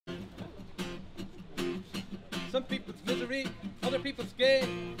some people's misery, other people's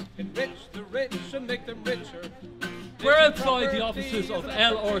gain. Enrich the rich and make them richer. We're outside the offices of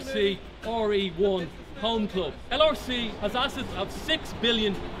LRC RE1 Home Club. LRC has assets of 6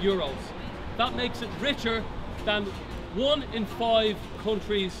 billion euros. That makes it richer than 1 in 5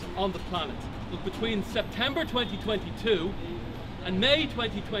 countries on the planet. But between September 2022 and May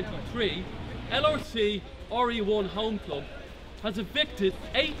 2023, LRC RE1 Home Club has evicted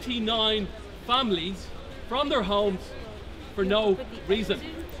 89 families from their homes for no reason.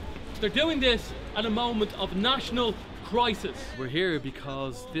 They're doing this at a moment of national crisis. We're here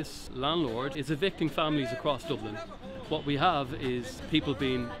because this landlord is evicting families across Dublin. What we have is people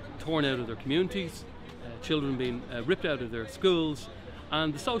being torn out of their communities, children being ripped out of their schools,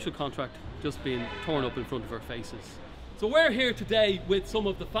 and the social contract just being torn up in front of our faces. So we're here today with some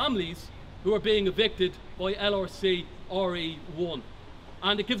of the families who are being evicted by LRC RE1.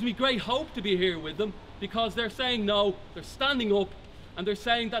 And it gives me great hope to be here with them because they're saying no, they're standing up, and they're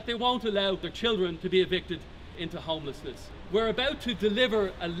saying that they won't allow their children to be evicted into homelessness. We're about to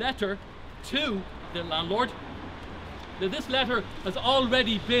deliver a letter to the landlord. Now, this letter has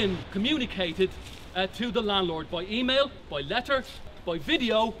already been communicated to the landlord by email, by letter, by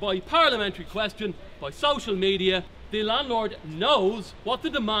video, by parliamentary question, by social media. The landlord knows what the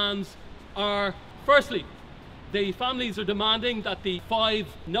demands are. Firstly, the families are demanding that the 5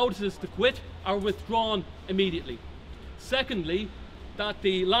 notices to quit are withdrawn immediately. Secondly, that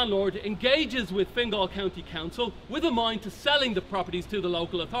the landlord engages with Fingal County Council with a mind to selling the properties to the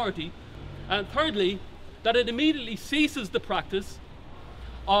local authority. And thirdly, that it immediately ceases the practice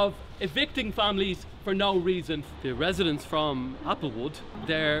of evicting families for no reason. The residents from Applewood,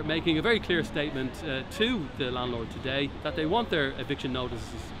 they're making a very clear statement to the landlord today that they want their eviction notices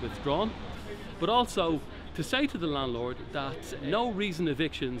withdrawn, but also to say to the landlord that no reason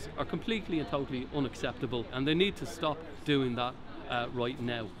evictions are completely and totally unacceptable, and they need to stop doing that right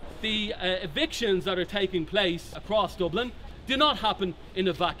now. The evictions that are taking place across Dublin do not happen in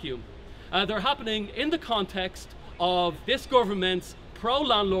a vacuum. They're happening in the context of this government's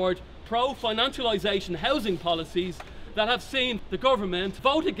pro-landlord, pro-financialisation housing policies that have seen the government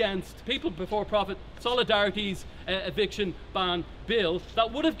vote against People Before Profit Solidarity's eviction ban bill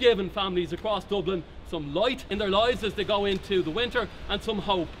that would have given families across Dublin some light in their lives as they go into the winter and some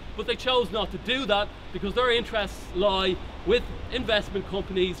hope. But they chose not to do that because their interests lie with investment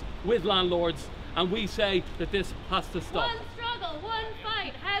companies, with landlords, and we say that this has to stop. One struggle, one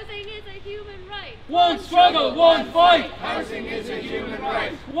fight. Housing is a human right. One struggle, one fight. Housing is a human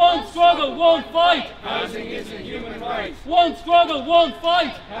right. One struggle, one fight. Housing is a human right. One struggle, one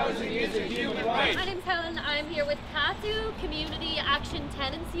fight. Housing is a human right. My name's Helen. I'm here with CATU, Community Action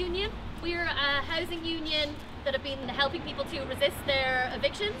Tenants Union. We're a housing union that have been helping people to resist their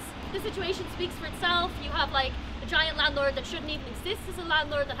evictions. The situation speaks for itself. You have like a giant landlord that shouldn't even exist as a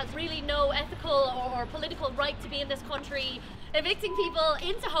landlord, that has really no ethical or political right to be in this country. Evicting people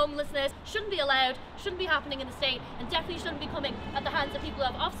into homelessness shouldn't be allowed, shouldn't be happening in the state, and definitely shouldn't be coming at the hands of people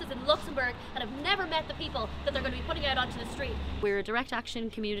who have offices in Luxembourg and have never met the people that they're going to be putting out onto the street. We're a direct action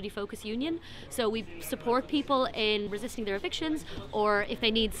community focused union, so we support people in resisting their evictions, or if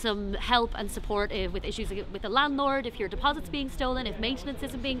they need some help and support with issues with the landlord, if your deposit's being stolen, if maintenance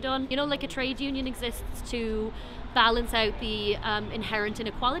isn't being done. You know, like a trade union exists to balance out the inherent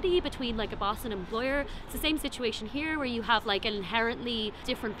inequality between like a boss and employer. It's the same situation here where you have like an inherently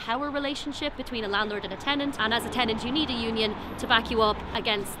different power relationship between a landlord and a tenant, and as a tenant you need a union to back you up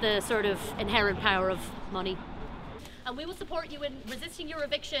against the sort of inherent power of money. And we will support you in resisting your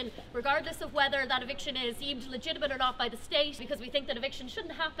eviction regardless of whether that eviction is deemed legitimate or not by the state, because we think that evictions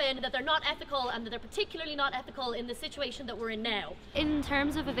shouldn't happen, that they're not ethical, and that they're particularly not ethical in the situation that we're in now. In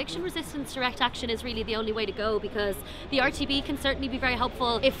terms of eviction resistance, direct action is really the only way to go, because the RTB can certainly be very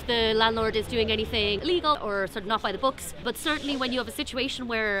helpful if the landlord is doing anything illegal or sort of not by the books, but certainly when you have a situation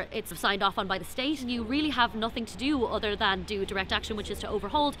where it's signed off on by the state, you really have nothing to do other than do direct action, which is to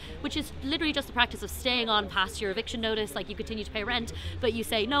overhold, which is literally just the practice of staying on past your eviction notice. Like, you continue to pay rent, but you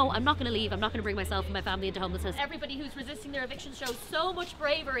say, no, I'm not going to leave, I'm not going to bring myself and my family into homelessness. Everybody who's resisting their eviction shows so much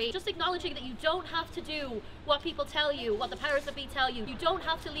bravery, just acknowledging that you don't have to do what people tell you, what the powers that be tell you. You don't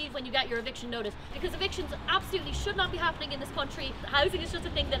have to leave when you get your eviction notice, because evictions absolutely should not be happening in this country. Housing is just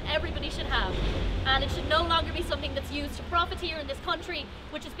a thing that everybody should have, and it should no longer be something that's used to profiteer in this country,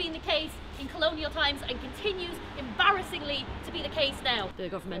 which has been the case in colonial times and continues embarrassingly to be the case now. The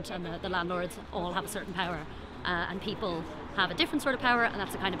government and the landlords all have a certain power. And people have a different sort of power, and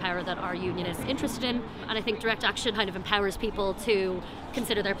that's the kind of power that our union is interested in. And I think direct action kind of empowers people to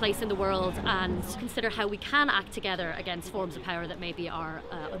consider their place in the world and consider how we can act together against forms of power that maybe are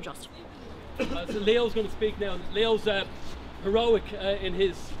unjust. So Leo's going to speak now. Leo's heroic in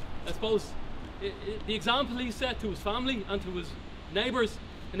his, I suppose, the example he set to his family and to his neighbours,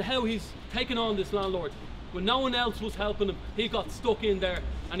 and how he's taken on this landlord. When no one else was helping him, he got stuck in there,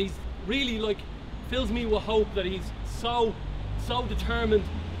 and he's really, like, fills me with hope that he's so determined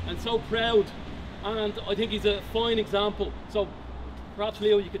and so proud, and I think he's a fine example. So perhaps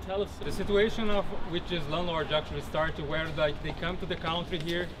Leo, you could tell us. The situation of which is landlords actually started where like they come to the country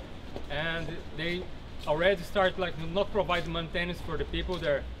here and they already start like not providing maintenance for the people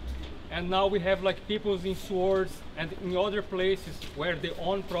there. And now we have like people in Swords and in other places where they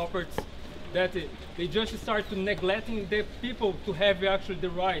own properties that they just start to neglecting the people to have actually the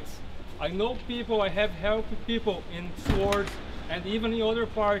rights. I know people, I have helped people in Swords and even in other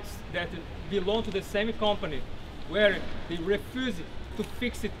parts that belong to the same company where they refuse to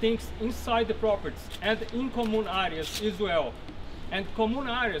fix the things inside the properties and in common areas as well. And common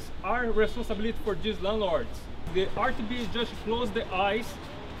areas are responsibility for these landlords. The RTB just close the eyes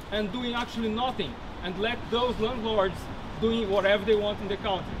and doing actually nothing and let those landlords doing whatever they want in the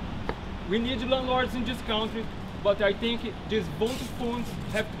country. We need landlords in this country, but I think these Vulture funds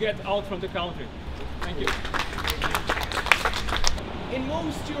have to get out from the country. Thank you. In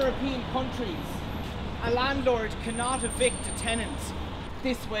most European countries, a landlord cannot evict a tenant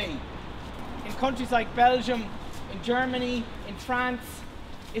this way. In countries like Belgium, in Germany, in France,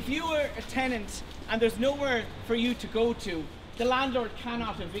 if you are a tenant and there's nowhere for you to go to, the landlord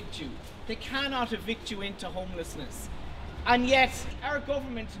cannot evict you. They cannot evict you into homelessness. And yet, our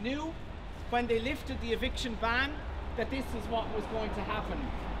government knew when they lifted the eviction ban that this is what was going to happen.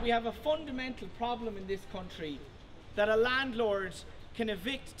 We have a fundamental problem in this country that a landlord can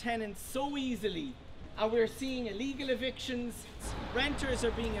evict tenants so easily, and we're seeing illegal evictions. Renters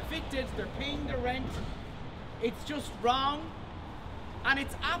are being evicted, they're paying their rent. It's just wrong, and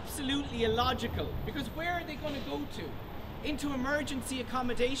it's absolutely illogical, because where are they going to go to? Into emergency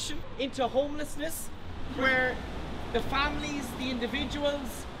accommodation, into homelessness, where the families, the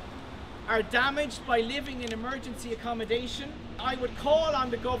individuals are damaged by living in emergency accommodation. I would call on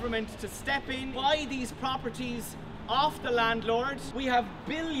the government to step in, buy these properties off the landlords. We have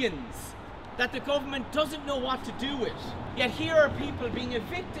billions that the government doesn't know what to do with. Yet here are people being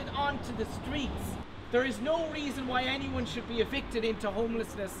evicted onto the streets. There is no reason why anyone should be evicted into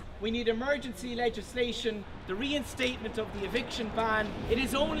homelessness. We need emergency legislation, the reinstatement of the eviction ban. It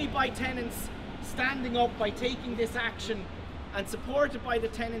is only by tenants standing up, by taking this action, and supported by the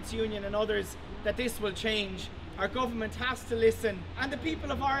Tenants Union and others, that this will change. Our government has to listen, and the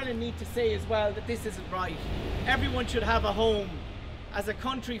people of Ireland need to say as well that this isn't right. Everyone should have a home. As a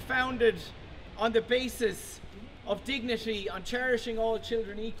country founded on the basis of dignity, on cherishing all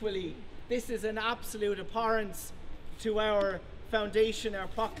children equally, this is an absolute abhorrence to our foundation, our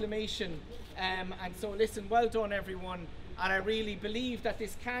proclamation. And so listen, well done everyone. And I really believe that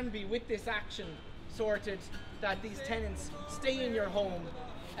this can be, with this action, sorted, that these tenants stay in your home.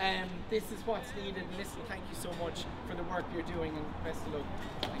 This is what's needed. And listen, thank you so much for the work you're doing, and best of luck.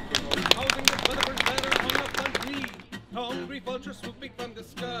 Thank you. Housing developers better hung up on greed. A hungry vulture swooping from the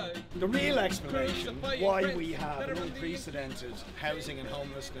sky. The real explanation why we have an unprecedented housing and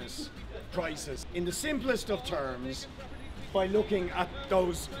homelessness crisis, in the simplest of terms, by looking at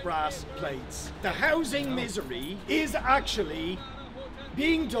those brass plates. The housing misery is actually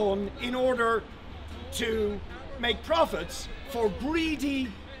being done in order to make profits for greedy,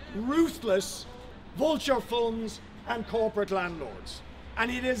 ruthless vulture funds and corporate landlords. And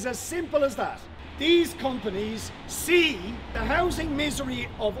it is as simple as that. These companies see the housing misery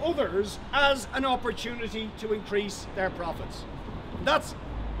of others as an opportunity to increase their profits. That's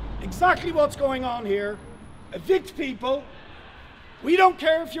exactly what's going on here. Evict people. We don't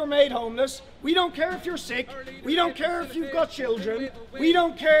care if you're made homeless. We don't care if you're sick. We don't care if you've got children. We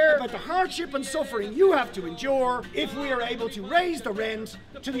don't care about the hardship and suffering you have to endure if we are able to raise the rent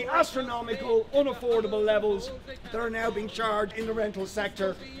to the astronomical, unaffordable levels that are now being charged in the rental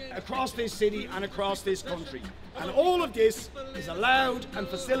sector across this city and across this country. And all of this is allowed and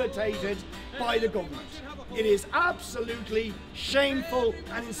facilitated by the government. It is absolutely shameful,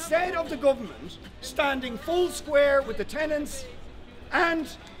 and instead of the government standing full square with the tenants and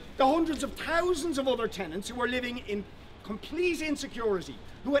the hundreds of thousands of other tenants who are living in complete insecurity,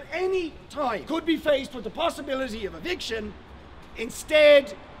 who at any time could be faced with the possibility of eviction,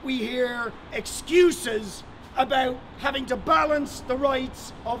 instead we hear excuses about having to balance the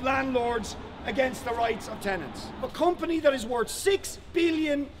rights of landlords against the rights of tenants. A company that is worth €6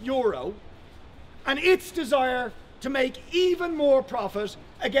 billion and its desire to make even more profit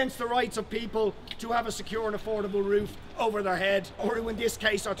against the rights of people to have a secure and affordable roof over their head, or who in this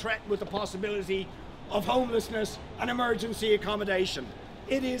case are threatened with the possibility of homelessness and emergency accommodation.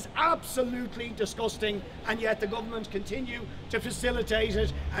 It is absolutely disgusting, and yet the government continue to facilitate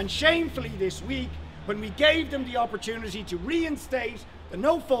it. And shamefully this week, when we gave them the opportunity to reinstate the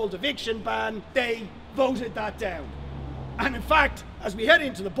no-fault eviction ban, they voted that down. And in fact, as we head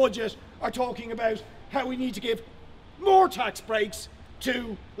into the budget, are talking about how we need to give more tax breaks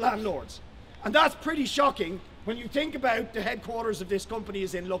to landlords. And that's pretty shocking when you think about the headquarters of this company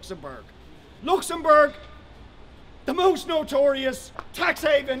is in Luxembourg. Luxembourg, the most notorious tax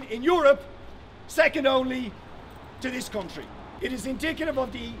haven in Europe, second only to this country. It is indicative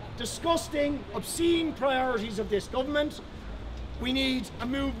of the disgusting, obscene priorities of this government. We need a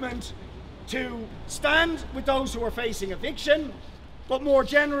movement to stand with those who are facing eviction, but more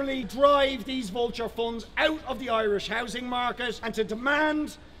generally drive these vulture funds out of the Irish housing market, and to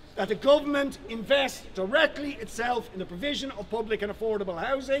demand that the government invest directly itself in the provision of public and affordable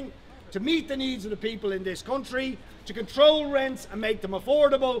housing to meet the needs of the people in this country, to control rents and make them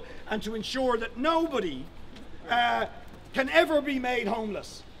affordable, and to ensure that nobody can ever be made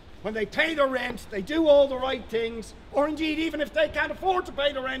homeless. When they pay their rent, they do all the right things, or indeed even if they can't afford to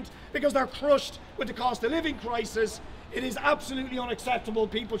pay the rent because they're crushed with the cost of living crisis, it is absolutely unacceptable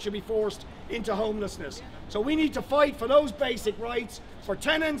people should be forced into homelessness. So we need to fight for those basic rights, for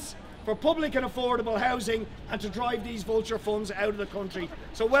tenants, for public and affordable housing, and to drive these vulture funds out of the country.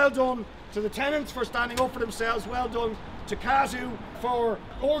 So well done to the tenants for standing up for themselves, well done to CATU for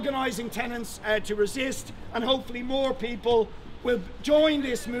organising tenants to resist, and hopefully more people will join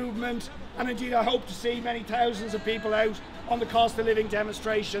this movement, and indeed I hope to see many thousands of people out on the cost of living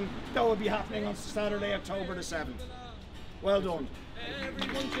demonstration that will be happening on Saturday, October the 7th. Well done.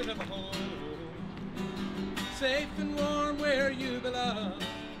 Everyone should have a home, safe and warm where you belong.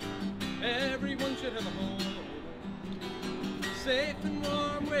 Everyone should have a home, safe and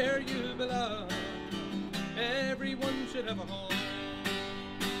warm where you belong. Everyone should have a home.